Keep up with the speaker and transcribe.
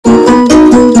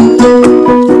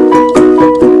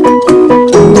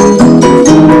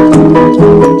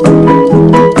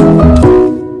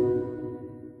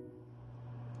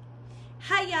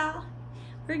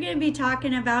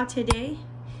talking about today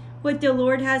what the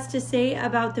Lord has to say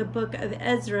about the book of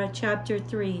Ezra, chapter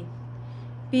 3.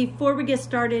 Before we get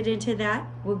started into that,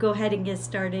 we'll go ahead and get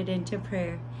started into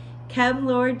prayer. Come,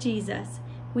 Lord Jesus,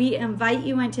 we invite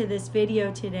you into this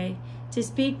video today to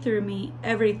speak through me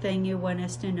everything you want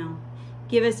us to know.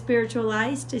 Give us spiritual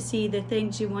eyes to see the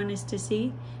things you want us to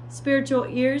see, spiritual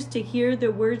ears to hear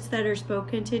the words that are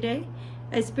spoken today,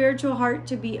 a spiritual heart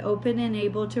to be open and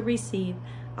able to receive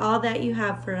all that you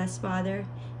have for us, Father.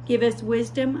 Give us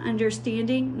wisdom,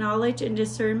 understanding, knowledge, and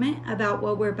discernment about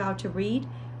what we're about to read,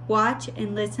 watch,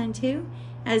 and listen to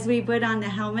as we put on the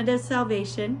helmet of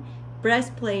salvation,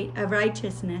 breastplate of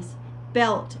righteousness,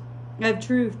 belt of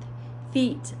truth,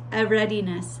 feet of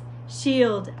readiness,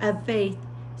 shield of faith,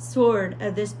 sword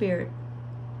of the Spirit.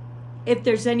 If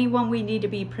there's anyone we need to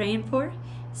be praying for,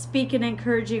 speaking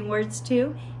encouraging words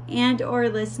to, and or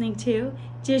listening to,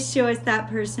 just show us that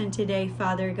person today,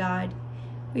 Father God.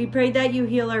 We pray that you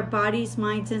heal our bodies,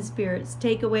 minds, and spirits.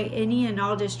 Take away any and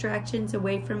all distractions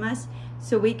away from us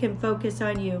so we can focus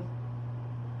on you.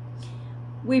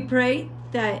 We pray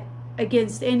that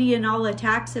against any and all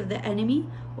attacks of the enemy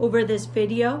over this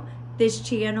video, this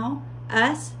channel,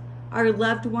 us, our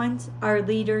loved ones, our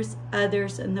leaders,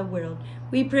 others in the world.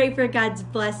 We pray for God's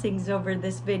blessings over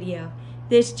this video,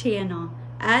 this channel,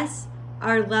 us,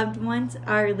 our loved ones,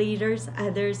 our leaders,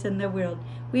 others in the world.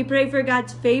 We pray for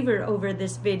God's favor over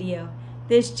this video,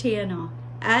 this channel,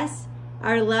 us,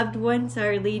 our loved ones,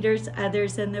 our leaders,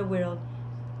 others in the world.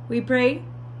 We pray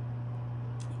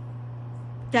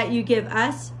that you give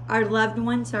us, our loved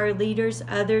ones, our leaders,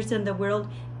 others in the world,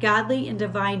 godly and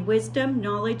divine wisdom,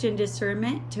 knowledge, and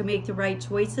discernment to make the right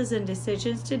choices and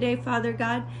decisions today, Father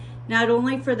God, not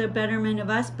only for the betterment of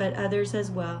us, but others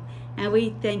as well. And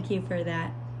we thank you for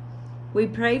that. We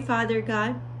pray, Father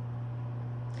God,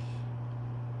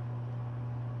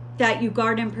 that you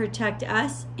guard and protect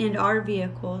us and our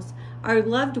vehicles, our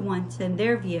loved ones and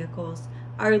their vehicles,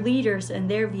 our leaders and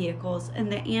their vehicles,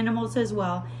 and the animals as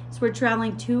well. So we're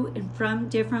traveling to and from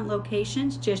different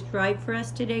locations. Just drive for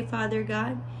us today, Father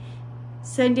God.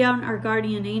 Send down our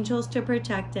guardian angels to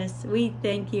protect us. We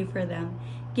thank you for them.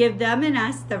 Give them and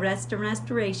us the rest and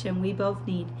restoration we both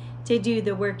need to do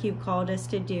the work you've called us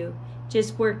to do.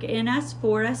 Just work in us,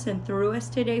 for us, and through us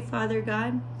today, Father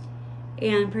God.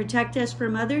 And protect us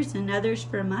from others and others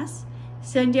from us.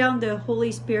 Send down the Holy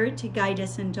Spirit to guide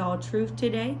us into all truth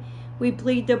today. We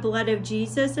plead the blood of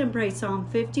Jesus and pray Psalm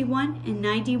 51 and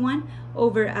 91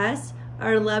 over us,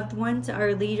 our loved ones,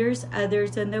 our leaders,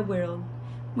 others in the world.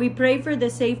 We pray for the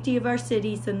safety of our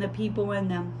cities and the people in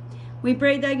them. We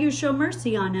pray that you show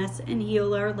mercy on us and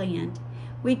heal our land.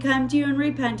 We come to you in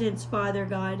repentance, Father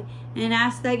God, and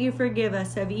ask that you forgive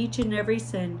us of each and every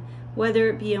sin, whether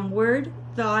it be in word,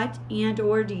 thought, and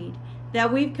or deed,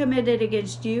 that we've committed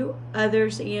against you,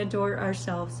 others, and or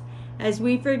ourselves, as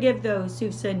we forgive those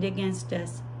who've sinned against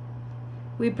us.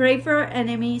 We pray for our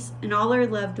enemies and all our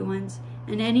loved ones,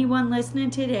 and anyone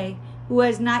listening today who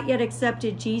has not yet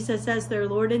accepted Jesus as their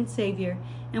Lord and Savior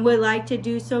and would like to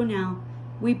do so now.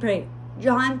 We pray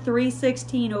John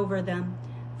 3:16 over them.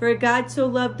 For God so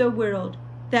loved the world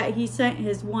that he sent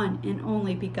his one and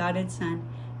only begotten Son,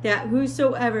 that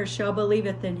whosoever shall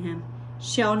believeth in him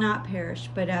shall not perish,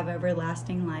 but have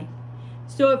everlasting life.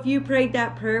 So if you prayed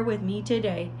that prayer with me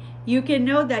today, you can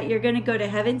know that you're going to go to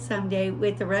heaven someday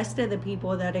with the rest of the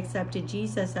people that accepted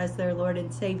Jesus as their Lord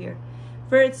and Savior.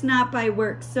 For it's not by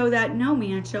works, so that no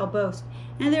man shall boast.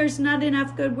 And there's not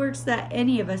enough good works that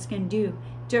any of us can do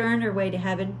to earn our way to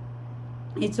heaven.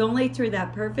 It's only through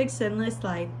that perfect sinless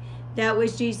life that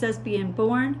was Jesus being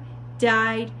born,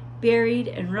 died, buried,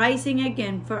 and rising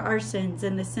again for our sins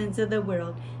and the sins of the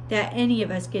world that any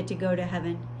of us get to go to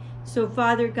heaven. So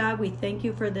Father God, we thank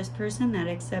you for this person that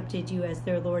accepted you as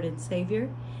their Lord and Savior.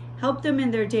 Help them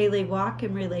in their daily walk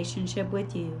and relationship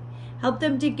with you. Help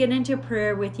them to get into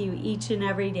prayer with you each and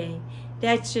every day.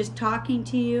 That's just talking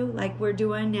to you like we're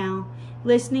doing now,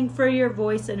 listening for your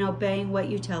voice and obeying what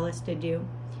you tell us to do.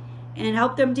 And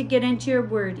help them to get into your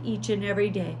word each and every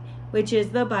day, which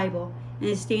is the Bible, and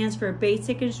it stands for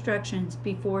basic instructions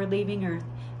before leaving earth,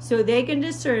 so they can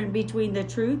discern between the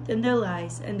truth and the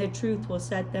lies, and the truth will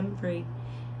set them free.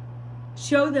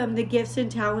 Show them the gifts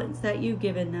and talents that you've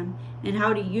given them, and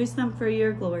how to use them for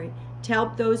your glory, to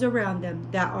help those around them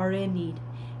that are in need.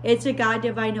 It's a God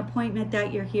divine appointment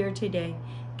that you're here today.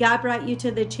 God brought you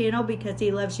to the channel because he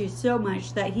loves you so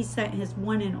much that he sent his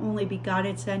one and only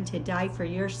begotten Son to die for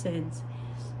your sins.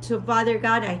 So Father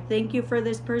God, I thank you for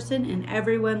this person and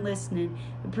everyone listening.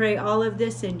 I pray all of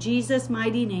this in Jesus'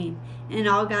 mighty name. And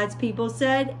all God's people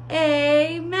said,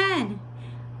 Amen.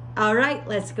 All right,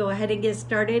 let's go ahead and get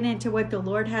started into what the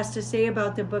Lord has to say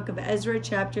about the book of Ezra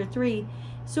chapter 3.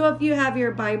 So if you have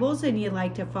your Bibles and you'd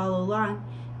like to follow along,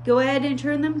 go ahead and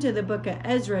turn them to the book of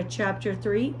Ezra chapter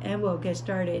 3 and we'll get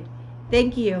started.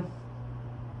 Thank you.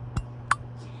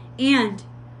 And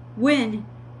when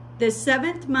the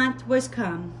 7th month was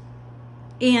come,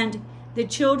 and the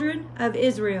children of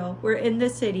Israel were in the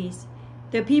cities,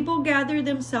 the people gathered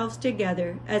themselves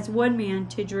together as one man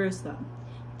to Jerusalem.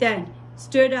 Then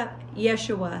stood up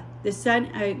Yeshua, the son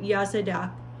of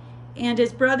Yozadak, and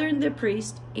his brethren the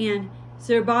priest, and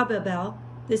Zerubbabel,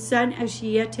 the son of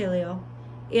Shealtiel,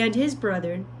 and his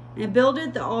brethren, and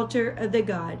builded the altar of the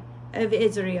God of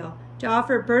Israel, to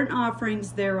offer burnt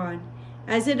offerings thereon,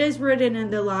 as it is written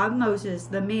in the law of Moses,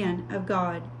 the man of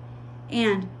God.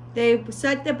 And they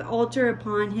set the altar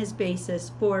upon his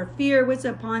basis, for fear was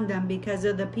upon them because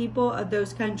of the people of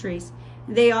those countries.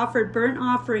 They offered burnt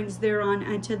offerings thereon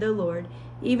unto the Lord,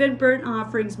 even burnt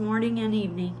offerings morning and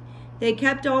evening. They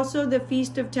kept also the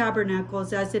Feast of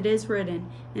Tabernacles, as it is written,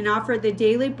 and offered the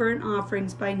daily burnt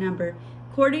offerings by number,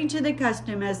 according to the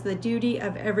custom as the duty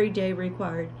of every day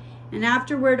required. And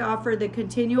afterward offered the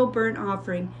continual burnt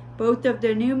offering, both of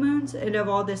the new moons and of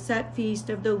all the set feasts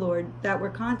of the Lord that were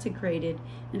consecrated,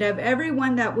 and of every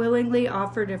one that willingly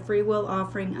offered a freewill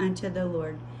offering unto the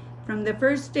Lord. From the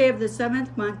first day of the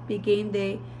 7th month began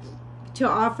they to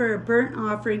offer burnt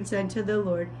offerings unto the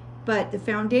Lord, but the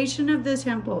foundation of the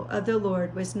temple of the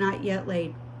Lord was not yet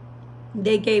laid.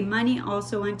 They gave money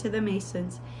also unto the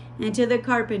masons, and to the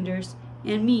carpenters,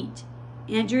 and meat,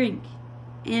 and drink,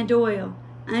 and oil,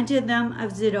 unto them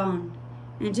of Zidon,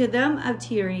 and to them of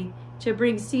Tyre, to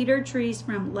bring cedar trees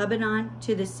from Lebanon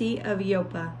to the sea of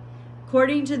Joppa,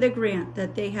 according to the grant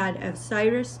that they had of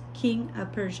Cyrus, king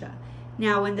of Persia.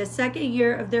 Now in the 2nd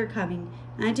year of their coming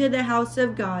unto the house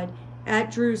of God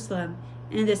at Jerusalem,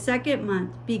 in the 2nd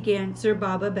month began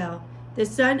Zerubbabel, the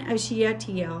son of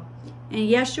Shealtiel, and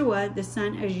Yeshua, the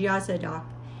son of Yozadak,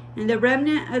 and the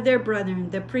remnant of their brethren,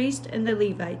 the priests and the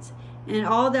Levites, and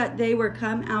all that they were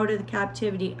come out of the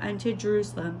captivity unto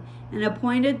Jerusalem, and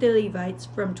appointed the Levites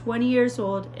from 20 years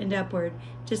old and upward,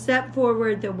 to set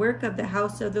forward the work of the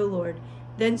house of the Lord.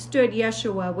 Then stood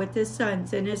Yeshua with his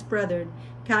sons and his brethren,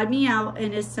 Kadmiel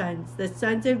and his sons, the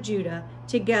sons of Judah,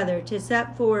 together to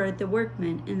set forward the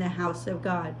workmen in the house of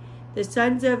God, the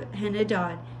sons of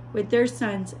Henadad, with their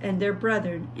sons and their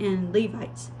brethren and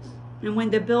Levites. And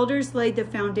when the builders laid the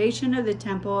foundation of the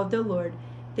temple of the Lord,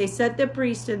 they set the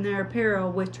priests in their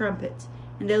apparel with trumpets,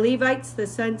 and the Levites, the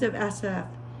sons of Asaph,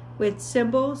 with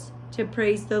cymbals to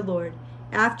praise the Lord,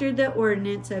 after the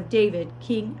ordinance of David,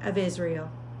 king of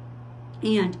Israel.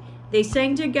 And they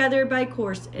sang together by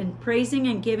course, in praising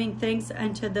and giving thanks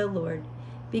unto the Lord,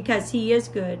 because he is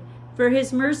good, for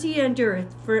his mercy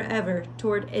endureth forever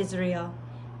toward Israel.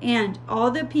 And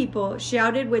all the people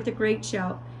shouted with a great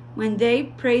shout, when they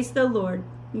praised the Lord,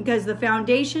 because the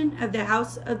foundation of the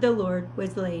house of the Lord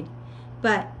was laid.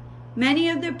 But many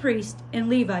of the priests and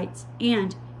Levites,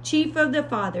 and chief of the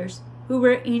fathers, who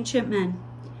were ancient men,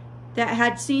 that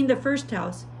had seen the first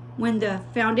house, when the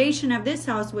foundation of this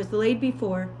house was laid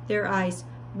before their eyes,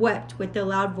 wept with a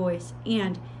loud voice,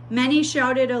 and many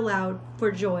shouted aloud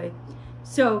for joy,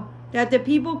 so that the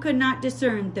people could not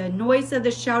discern the noise of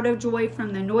the shout of joy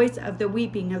from the noise of the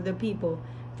weeping of the people.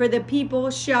 For the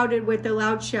people shouted with a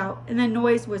loud shout, and the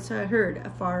noise was heard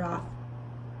afar off.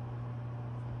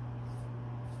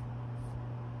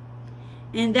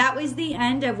 And that was the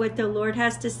end of what the Lord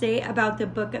has to say about the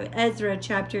book of Ezra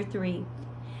chapter 3.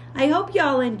 I hope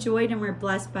y'all enjoyed and were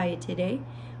blessed by it today.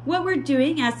 What we're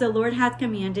doing, as the Lord hath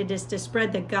commanded, is to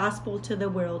spread the gospel to the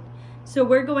world. So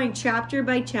we're going chapter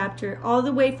by chapter, all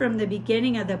the way from the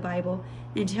beginning of the Bible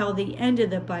until the end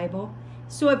of the Bible.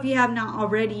 So if you have not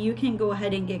already, you can go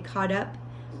ahead and get caught up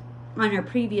on our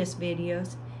previous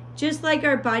videos. Just like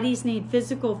our bodies need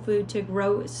physical food to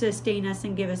grow, sustain us,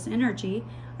 and give us energy,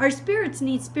 our spirits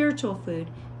need spiritual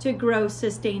food to grow,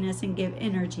 sustain us, and give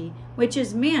energy, which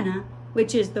is manna,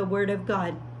 which is the Word of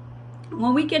God.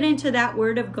 When we get into that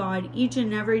Word of God each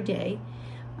and every day,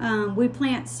 we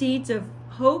plant seeds of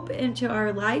hope into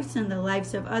our lives and the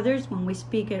lives of others when we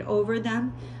speak it over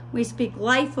them. We speak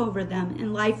life over them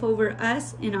and life over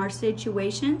us in our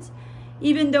situations.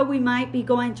 Even though we might be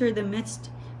going through the midst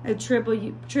of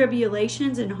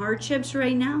tribulations and hardships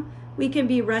right now, we can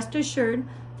be rest assured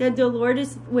that the Lord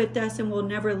is with us and will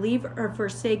never leave or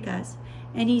forsake us.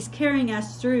 And he's carrying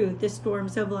us through the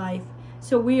storms of life.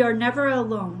 So we are never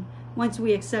alone. Once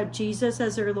we accept Jesus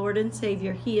as our Lord and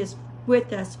Savior, he is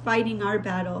with us fighting our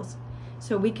battles.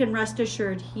 So we can rest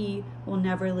assured he will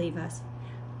never leave us.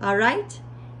 All right?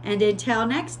 And until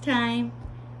next time,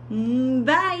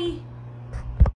 Bye.